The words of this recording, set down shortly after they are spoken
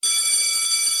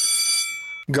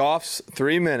Goff's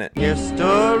 3-minute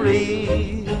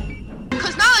history.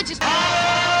 Because knowledge is...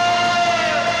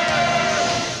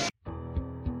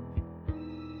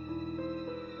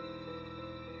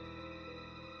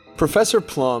 Professor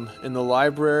Plum in the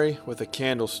library with a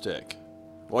candlestick.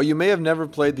 While you may have never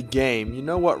played the game, you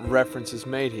know what reference is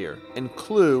made here. And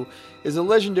Clue is a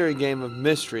legendary game of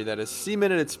mystery that has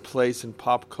cemented its place in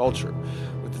pop culture,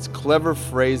 with its clever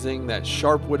phrasing that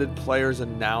sharp-witted players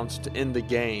announce to end the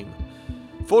game.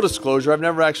 Full disclosure, I've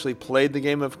never actually played the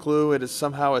game of Clue. It has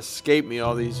somehow escaped me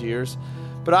all these years.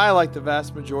 But I, like the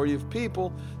vast majority of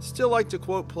people, still like to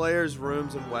quote players'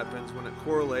 rooms and weapons when it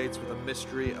correlates with a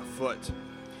mystery afoot.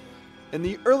 In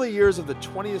the early years of the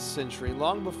 20th century,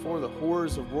 long before the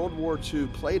horrors of World War II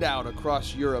played out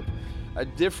across Europe, a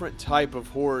different type of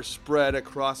horror spread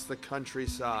across the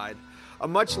countryside, a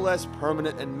much less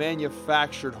permanent and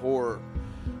manufactured horror.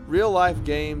 Real-life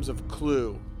games of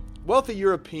Clue. Wealthy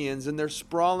Europeans in their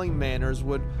sprawling manors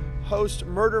would host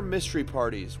murder mystery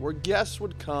parties where guests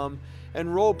would come and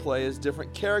roleplay as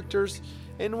different characters,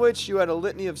 in which you had a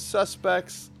litany of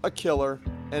suspects, a killer,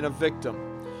 and a victim.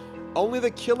 Only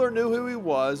the killer knew who he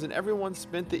was, and everyone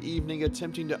spent the evening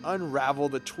attempting to unravel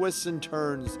the twists and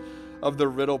turns of the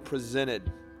riddle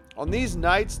presented. On these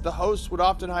nights, the host would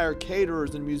often hire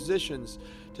caterers and musicians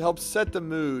to help set the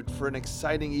mood for an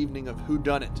exciting evening of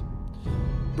whodunit.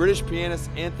 British pianist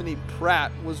Anthony Pratt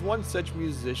was one such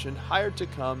musician hired to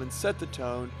come and set the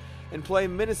tone and play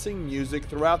menacing music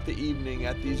throughout the evening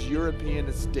at these European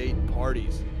estate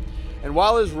parties. And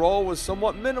while his role was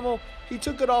somewhat minimal, he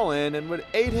took it all in and would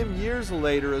aid him years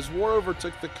later as war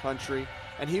overtook the country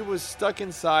and he was stuck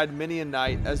inside many a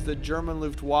night as the German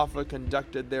Luftwaffe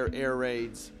conducted their air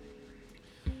raids.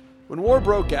 When war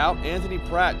broke out, Anthony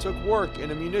Pratt took work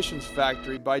in a munitions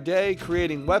factory by day,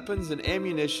 creating weapons and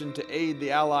ammunition to aid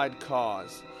the Allied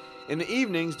cause. In the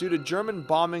evenings, due to German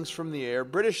bombings from the air,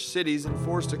 British cities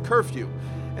enforced a curfew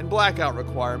and blackout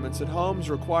requirements at homes,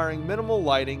 requiring minimal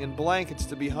lighting and blankets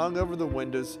to be hung over the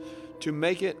windows to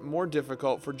make it more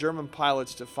difficult for German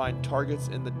pilots to find targets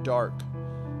in the dark.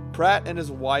 Pratt and his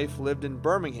wife lived in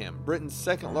Birmingham, Britain's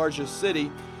second largest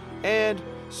city, and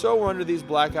so were under these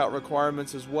blackout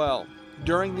requirements as well.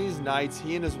 During these nights,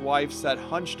 he and his wife sat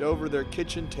hunched over their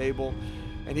kitchen table,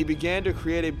 and he began to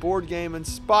create a board game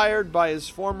inspired by his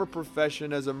former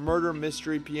profession as a murder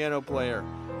mystery piano player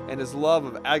and his love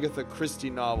of Agatha Christie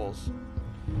novels.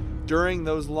 During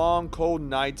those long, cold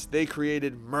nights, they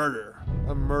created Murder,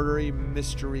 a murdery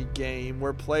mystery game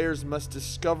where players must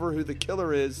discover who the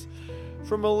killer is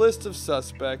from a list of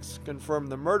suspects, confirm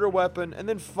the murder weapon, and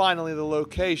then finally the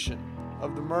location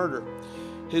of the murder.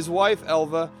 His wife,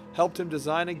 Elva, helped him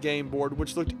design a game board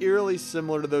which looked eerily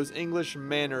similar to those English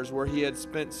manors where he had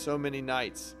spent so many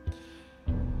nights.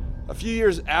 A few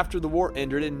years after the war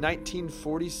ended in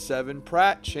 1947,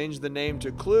 Pratt changed the name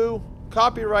to Clue,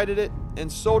 copyrighted it,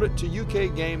 and sold it to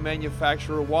UK game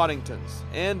manufacturer Waddington's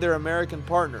and their American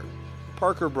partner,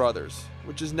 Parker Brothers,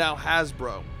 which is now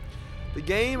Hasbro. The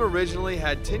game originally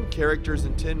had 10 characters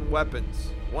and 10 weapons.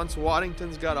 Once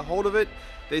Waddington's got a hold of it,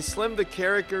 they slimmed the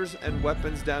characters and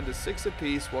weapons down to 6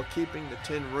 apiece while keeping the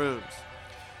 10 rooms.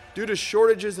 Due to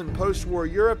shortages in post-war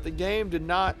Europe, the game did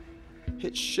not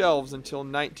hit shelves until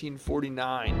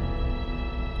 1949.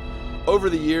 Over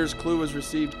the years, Clue has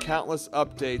received countless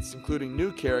updates, including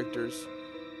new characters,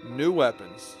 new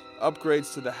weapons,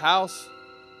 upgrades to the house,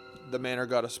 the manor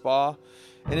got a spa,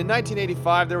 and in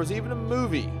 1985 there was even a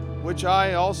movie, which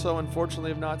I also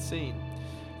unfortunately have not seen.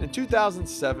 In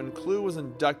 2007, Clue was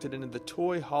inducted into the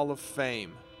Toy Hall of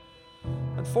Fame.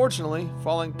 Unfortunately,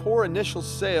 following poor initial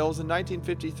sales in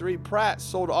 1953, Pratt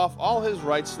sold off all his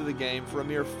rights to the game for a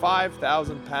mere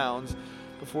 £5,000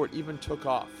 before it even took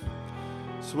off.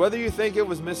 So whether you think it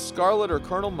was Miss Scarlet or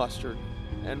Colonel Mustard,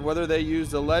 and whether they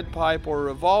used a lead pipe or a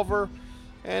revolver,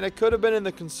 and it could have been in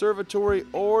the conservatory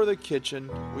or the kitchen,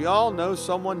 we all know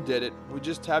someone did it. We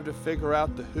just have to figure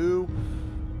out the who,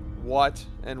 what,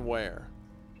 and where.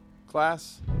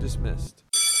 Class dismissed.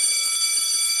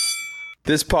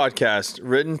 This podcast,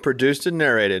 written, produced, and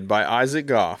narrated by Isaac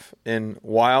Goff in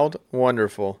wild,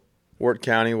 wonderful Wirt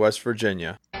County, West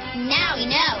Virginia. Now we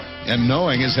know. And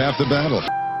knowing is half the battle.